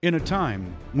In a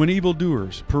time when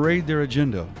evildoers parade their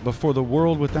agenda before the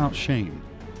world without shame,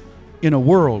 in a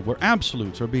world where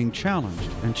absolutes are being challenged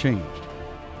and changed,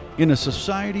 in a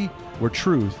society where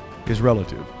truth is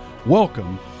relative,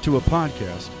 welcome to a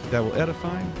podcast that will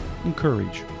edify,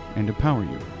 encourage, and empower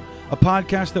you. A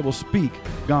podcast that will speak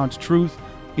God's truth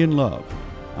in love.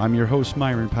 I'm your host,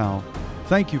 Myron Powell.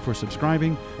 Thank you for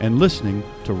subscribing and listening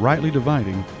to Rightly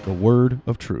Dividing the Word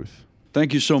of Truth.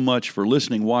 Thank you so much for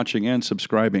listening, watching, and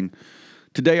subscribing.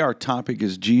 Today our topic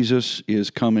is Jesus is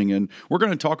Coming, and we're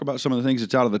going to talk about some of the things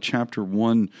that's out of the chapter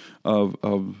 1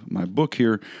 of my book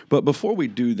here. But before we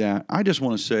do that, I just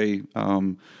want to say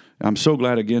I'm so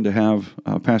glad again to have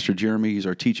Pastor Jeremy. He's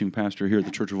our teaching pastor here at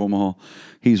the Church of Omaha.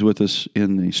 He's with us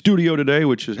in the studio today,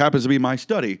 which happens to be my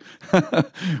study.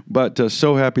 But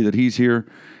so happy that he's here.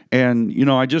 And, you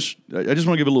know, I just want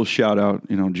to give a little shout out,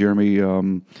 Jeremy.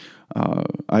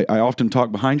 I often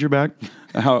talk behind your back,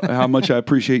 how much I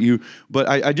appreciate you. But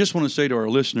I just want to say to our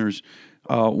listeners,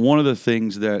 one of the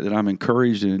things that I'm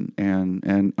encouraged in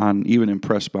and I'm even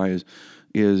impressed by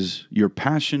is your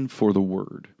passion for the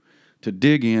Word, to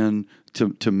dig in,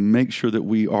 to make sure that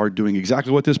we are doing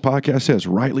exactly what this podcast says,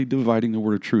 rightly dividing the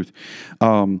Word of truth.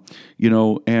 And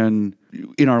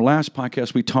in our last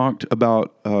podcast, we talked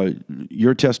about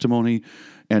your testimony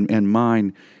and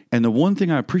mine. And the one thing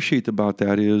I appreciate about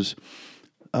that is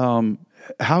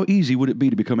how easy would it be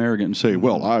to become arrogant and say,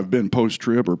 well, I've been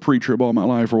post-trib or pre-trib all my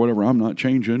life or whatever, I'm not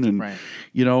changing. And, right.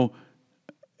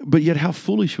 But yet how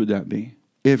foolish would that be?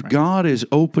 If God is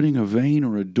opening a vein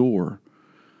or a door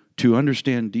to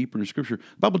understand deeper in Scripture,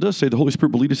 the Bible does say the Holy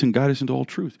Spirit will lead us and guide us into all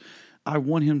truth. I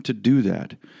want Him to do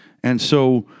that. And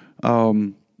so,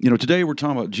 today we're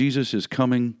talking about Jesus is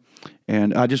coming.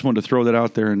 And I just wanted to throw that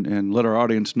out there and let our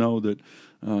audience know that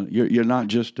you're not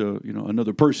just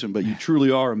another person, but you truly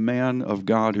are a man of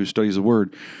God who studies the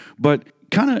Word. But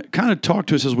kind of talk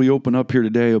to us as we open up here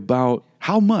today about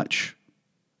how much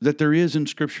that there is in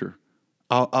Scripture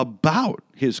about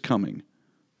His coming.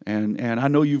 And I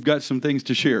know you've got some things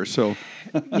to share. So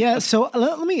yeah. So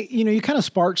let me, you kind of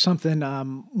sparked something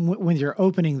when you're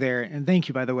opening there, and thank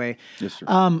you, by the way. Yes,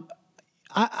 sir.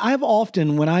 I've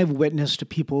often, when I've witnessed to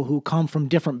people who come from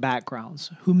different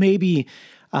backgrounds, who maybe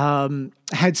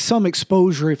had some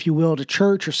exposure, if you will, to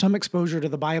church or some exposure to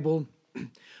the Bible,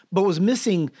 but was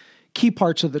missing key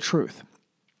parts of the truth.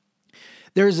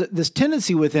 There's this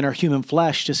tendency within our human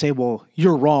flesh to say, well,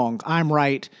 you're wrong, I'm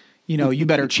right, you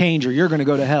better change or you're going to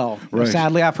go to hell. Right.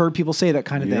 Sadly, I've heard people say that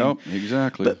kind of thing. Yep,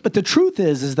 exactly. But the truth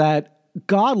is that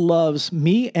God loves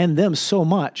me and them so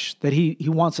much that He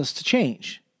wants us to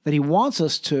change, that He wants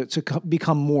us to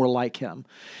become more like Him.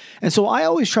 And so I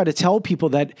always try to tell people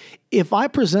that if I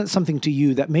present something to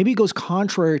you that maybe goes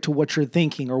contrary to what you're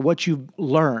thinking or what you've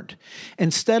learned,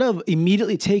 instead of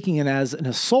immediately taking it as an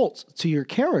assault to your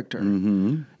character,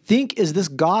 think, is this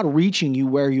God reaching you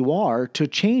where you are to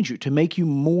change you, to make you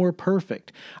more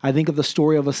perfect? I think of the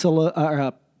story of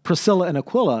Priscilla and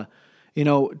Aquila,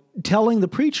 telling the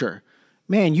preacher,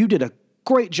 man, you did a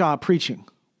great job preaching,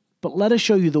 but let us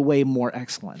show you the way more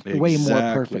excellent, the way more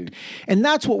perfect. And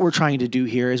that's what we're trying to do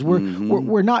here is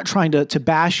we're not trying to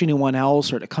bash anyone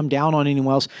else or to come down on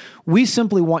anyone else. We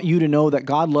simply want you to know that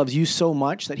God loves you so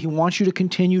much that He wants you to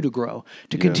continue to grow,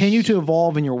 to continue to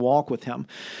evolve in your walk with Him.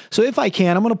 So if I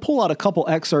can, I'm going to pull out a couple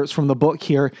excerpts from the book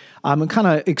here and kind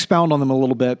of expound on them a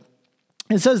little bit.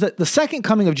 It says that the second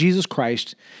coming of Jesus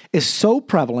Christ is so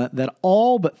prevalent that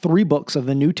all but 3 books of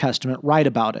the New Testament write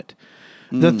about it.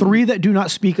 The 3 that do not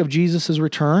speak of Jesus'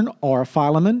 return are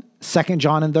Philemon, 2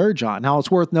 John, and 3 John. Now, it's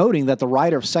worth noting that the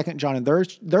writer of 2 John and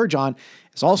 3 John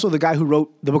is also the guy who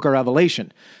wrote the book of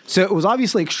Revelation. So it was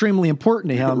obviously extremely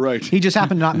important to him. Right. He just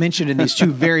happened to not mention it in these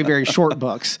 2 very, very short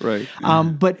books. Right.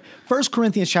 But 1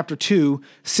 Corinthians chapter 2,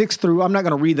 6 through, I'm not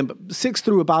going to read them, but 6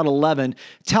 through about 11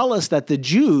 tell us that the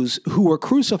Jews who were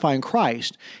crucifying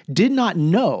Christ did not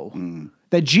know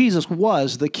that Jesus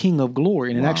was the King of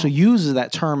glory. And it actually uses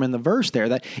that term in the verse there,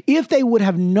 that if they would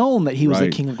have known that He was the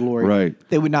King of glory,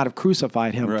 they would not have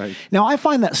crucified Him. Right. Now, I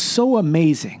find that so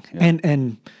amazing,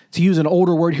 and to use an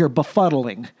older word here,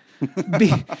 befuddling,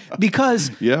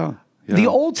 because the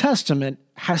Old Testament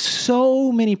has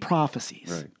so many prophecies.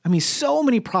 Right. I mean, so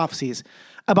many prophecies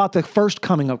about the first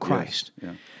coming of Christ.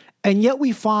 Yes. Yeah. And yet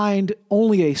we find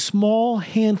only a small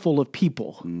handful of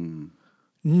people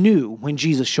knew when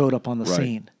Jesus showed up on the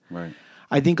scene. Right.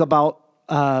 I think about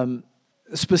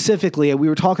specifically, we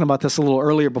were talking about this a little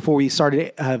earlier before we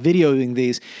started videoing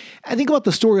these. I think about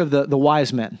the story of the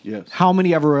wise men. Yes. How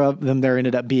many ever of them there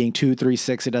ended up being 2, 3,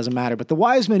 6, it doesn't matter. But the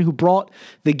wise men who brought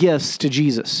the gifts to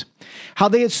Jesus, how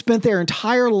they had spent their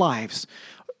entire lives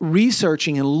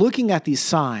researching and looking at these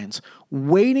signs,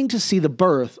 waiting to see the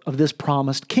birth of this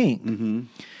promised king.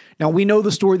 Now, we know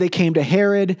the story. They came to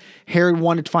Herod. Herod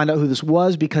wanted to find out who this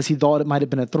was because he thought it might have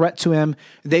been a threat to him.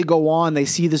 They go on, they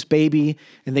see this baby,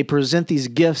 and they present these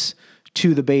gifts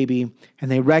to the baby, and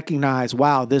they recognize,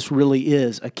 wow, this really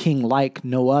is a king like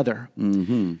no other.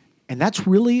 And that's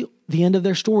really the end of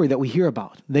their story that we hear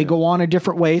about. They go on a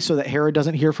different way so that Herod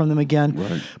doesn't hear from them again.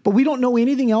 Right. But we don't know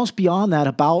anything else beyond that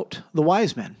about the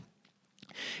wise men.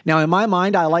 Now, in my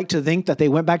mind, I like to think that they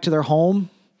went back to their home,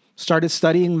 started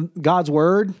studying God's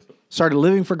word, started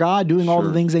living for God, doing all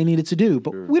the things they needed to do.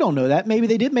 But we don't know that. Maybe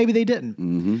they did, maybe they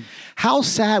didn't. How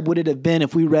sad would it have been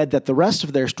if we read that the rest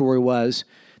of their story was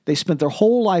they spent their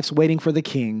whole lives waiting for the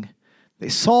king, they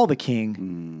saw the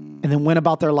king, and then went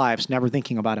about their lives never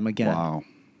thinking about him again.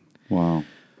 Wow.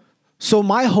 So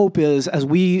my hope is, as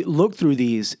we look through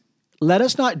these, let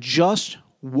us not just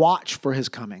watch for his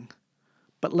coming,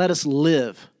 but let us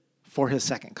live for his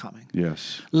second coming.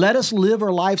 Yes. Let us live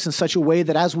our lives in such a way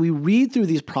that as we read through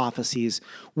these prophecies,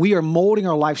 we are molding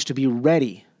our lives to be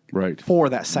ready for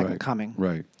that second coming.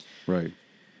 Right.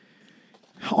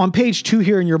 On page 2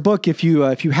 here in your book, if you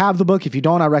have the book, if you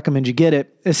don't, I recommend you get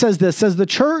it. It says this, the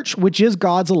church, which is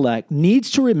God's elect, needs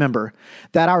to remember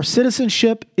that our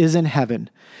citizenship is in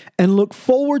heaven and look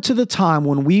forward to the time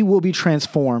when we will be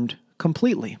transformed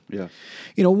completely. Yeah.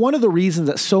 You know, one of the reasons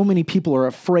that so many people are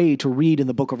afraid to read in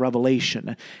the book of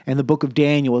Revelation and the book of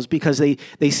Daniel is because they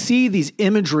see this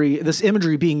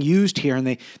imagery being used here, and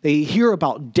they hear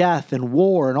about death and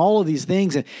war and all of these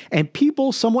things, and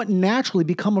people somewhat naturally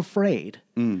become afraid.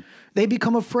 They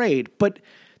become afraid. But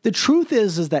the truth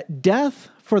is that death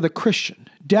for the Christian,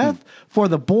 death for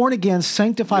the born-again,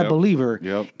 sanctified believer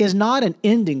is not an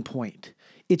ending point.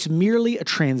 It's merely a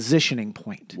transitioning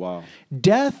point. Wow.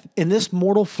 Death in this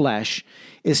mortal flesh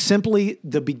is simply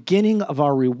the beginning of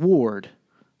our reward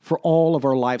for all of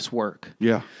our life's work.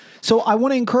 Yeah. So I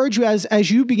want to encourage you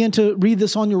as you begin to read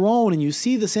this on your own and you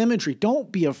see this imagery,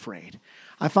 don't be afraid.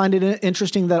 I find it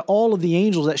interesting that all of the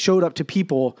angels that showed up to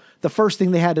people, the first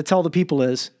thing they had to tell the people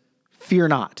is, fear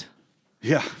not.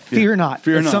 Yeah. Fear not.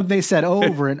 Fear it's not. something they said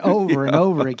over and over and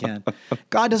over again.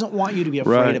 God doesn't want you to be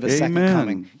afraid of his second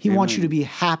coming. He wants you to be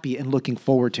happy and looking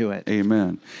forward to it.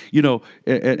 Amen. You know,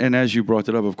 and as you brought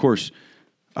that up, of course,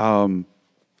 I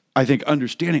think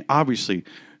understanding, obviously,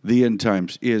 the end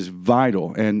times is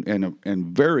vital and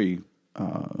very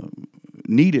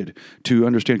needed to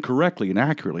understand correctly and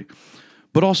accurately,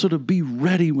 but also to be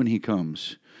ready when he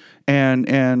comes.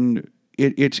 And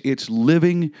it's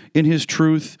living in his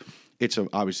truth. It's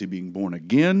obviously being born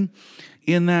again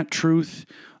in that truth.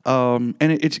 And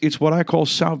it's what I call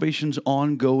salvation's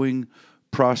ongoing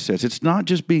process. It's not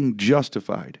just being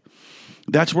justified.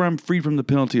 That's where I'm free from the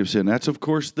penalty of sin. That's, of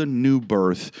course, the new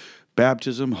birth,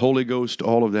 baptism, Holy Ghost,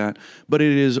 all of that. But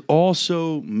it is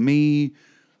also me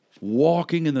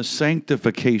walking in the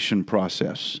sanctification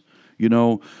process, you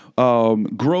know,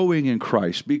 growing in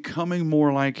Christ, becoming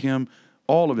more like him,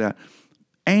 all of that.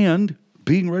 And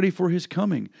being ready for his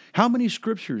coming. How many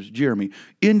scriptures, Jeremy,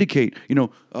 indicate,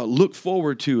 look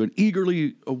forward to and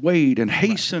eagerly await and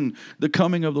hasten the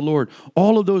coming of the Lord?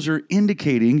 All of those are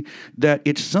indicating that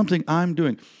it's something I'm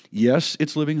doing. Yes,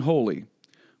 it's living holy,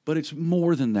 but it's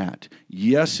more than that.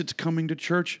 Yes, it's coming to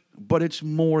church, but it's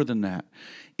more than that.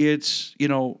 It's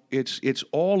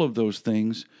all of those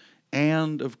things,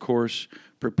 and of course,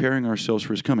 preparing ourselves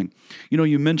for his coming. You know,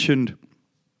 you mentioned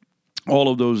all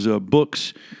of those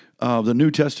books, the New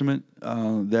Testament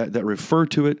that refer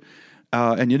to it,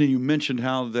 and then you mentioned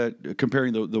how that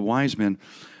comparing the wise men.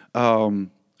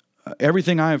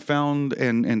 Everything I have found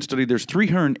and studied, there's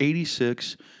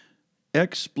 386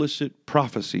 explicit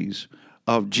prophecies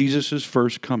of Jesus'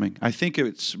 first coming. I think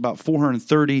it's about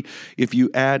 430 if you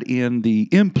add in the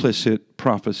implicit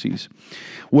prophecies.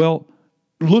 Well,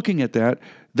 looking at that,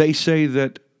 they say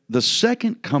that the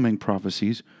second coming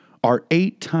prophecies are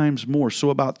 8 times more, so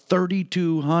about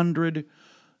 3,200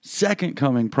 second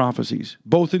coming prophecies,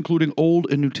 both including Old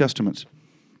and New Testaments.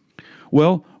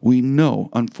 Well, we know,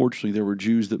 unfortunately, there were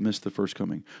Jews that missed the first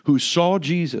coming, who saw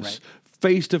Jesus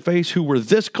face to face, who were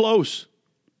this close,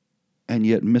 and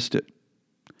yet missed it.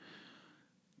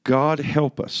 God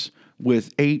help us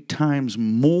with 8 times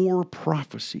more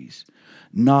prophecies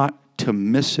not to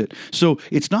miss it. So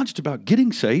it's not just about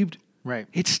getting saved,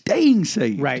 it's staying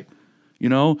saved. You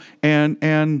know,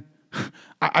 and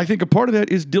I think a part of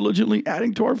that is diligently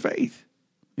adding to our faith.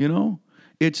 You know,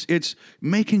 it's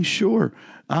making sure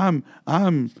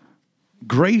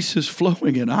grace is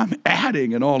flowing and I'm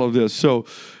adding and all of this. So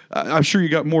I'm sure you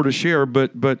got more to share,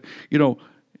 but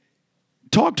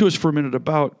talk to us for a minute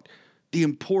about the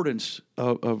importance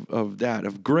of that,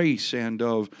 of grace and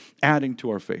of adding to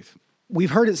our faith.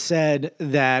 We've heard it said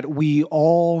that we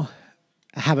all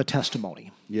have a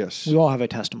testimony. Yes. We all have a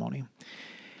testimony.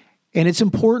 And it's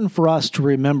important for us to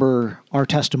remember our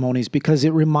testimonies because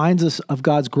it reminds us of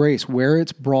God's grace, where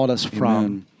it's brought us from.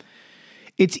 Amen.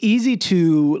 It's easy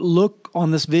to look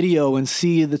on this video and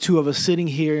see the two of us sitting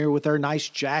here with our nice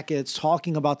jackets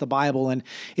talking about the Bible. And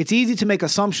it's easy to make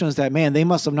assumptions that, man, they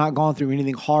must have not gone through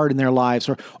anything hard in their lives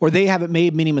or they haven't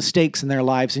made many mistakes in their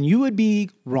lives. And you would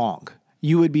be wrong.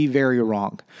 You would be very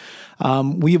wrong.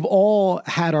 We've all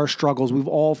had our struggles. We've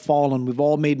all fallen. We've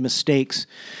all made mistakes.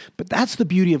 But that's the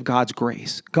beauty of God's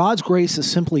grace. God's grace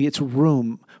is simply it's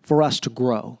room for us to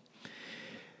grow.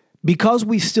 Because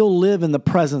we still live in the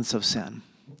presence of sin,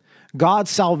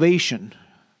 God's salvation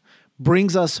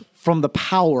brings us from the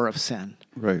power of sin.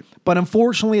 Right. But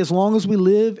unfortunately, as long as we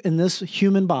live in this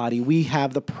human body, we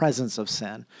have the presence of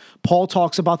sin. Paul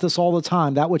talks about this all the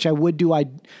time. That which I would do, I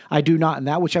do not. And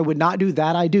that which I would not do,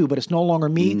 that I do. But it's no longer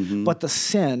me, but the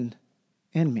sin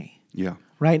in me. Yeah.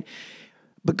 Right?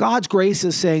 But God's grace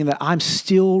is saying that I'm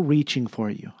still reaching for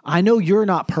you. I know you're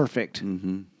not perfect,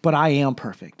 but I am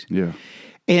perfect. Yeah.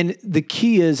 And the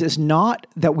key is not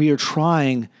that we are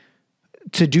trying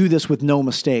to do this with no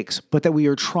mistakes, but that we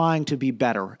are trying to be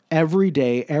better every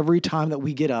day, every time that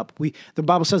we get up. The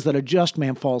Bible says that a just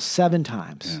man falls 7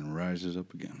 times. And rises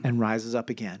up again. And rises up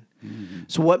again.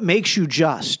 So what makes you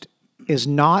just is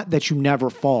not that you never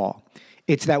fall.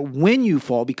 It's that when you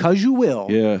fall, because you will,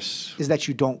 Yes. is that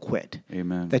you don't quit.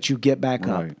 Amen. That you get back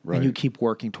up Right. and you keep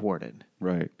working toward it.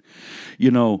 Right.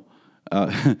 You know,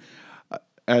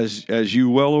 as you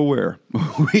well aware,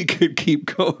 we could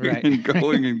keep going and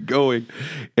going and going.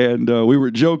 And we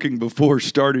were joking before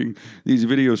starting these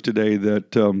videos today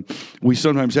that we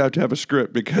sometimes have to have a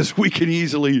script because we can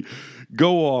easily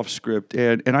go off script.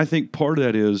 And I think part of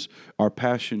that is our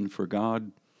passion for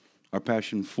God, our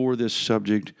passion for this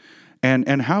subject,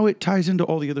 and how it ties into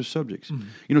all the other subjects.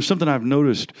 You know, something I've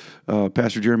noticed,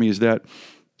 Pastor Jeremy, is that,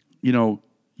 you know,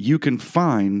 you can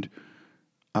find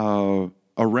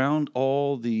around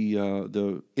all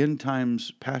the end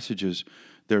times passages,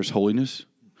 there's holiness,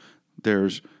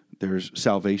 there's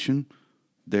salvation,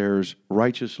 there's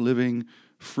righteous living,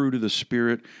 fruit of the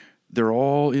Spirit. They're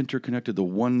all interconnected. The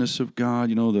oneness of God,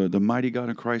 you know, the mighty God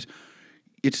in Christ.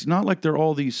 It's not like they're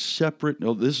all these separate.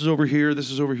 No, this is over here. This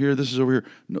is over here. This is over here.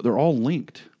 No, they're all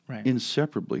linked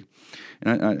inseparably,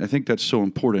 and I think that's so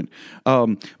important.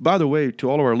 By the way, to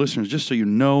all of our listeners, just so you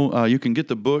know, you can get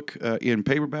the book in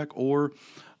paperback or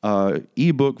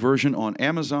ebook version on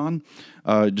Amazon.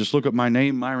 Just look up my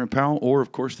name, Myron Powell, or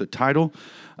of course the title.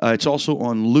 It's also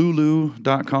on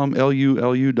lulu.com,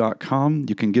 LULU.com.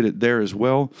 You can get it there as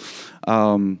well.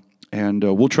 And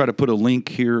we'll try to put a link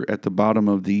here at the bottom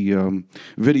of the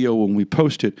video when we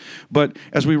post it. But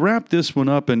as we wrap this one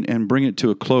up and bring it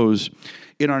to a close,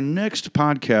 in our next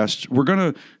podcast, we're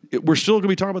still going to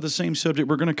be talking about the same subject.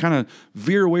 We're going to kind of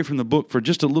veer away from the book for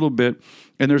just a little bit.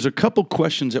 And there's a couple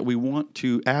questions that we want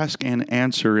to ask and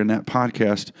answer in that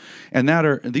podcast. And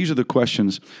these are the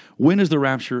questions. When is the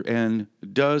rapture, and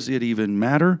does it even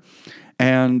matter?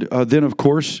 And then, of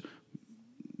course,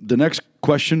 the next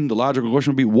question, the logical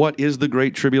question would be, what is the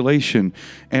Great Tribulation?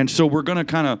 And so we're going to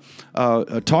kind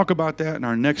of talk about that in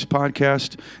our next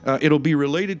podcast. It'll be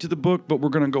related to the book, but we're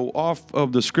going to go off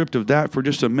of the script of that for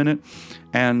just a minute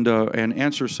and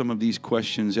answer some of these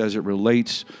questions as it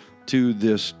relates to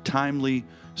this timely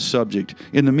subject.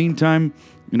 In the meantime,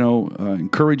 you know,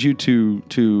 encourage you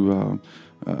to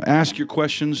ask your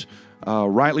questions.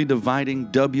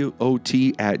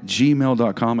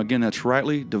 rightlydividingwot@gmail.com. Again, that's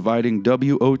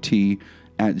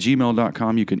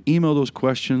rightlydividingwot@gmail.com. You can email those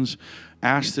questions,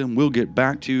 ask them. We'll get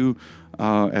back to you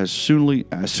as soon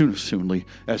as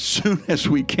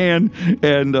we can,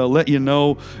 and let you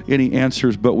know any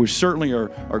answers. But we certainly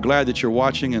are glad that you're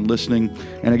watching and listening.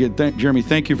 And again, Jeremy,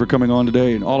 thank you for coming on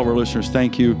today, and all of our listeners,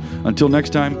 thank you. Until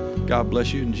next time, God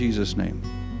bless you in Jesus' name.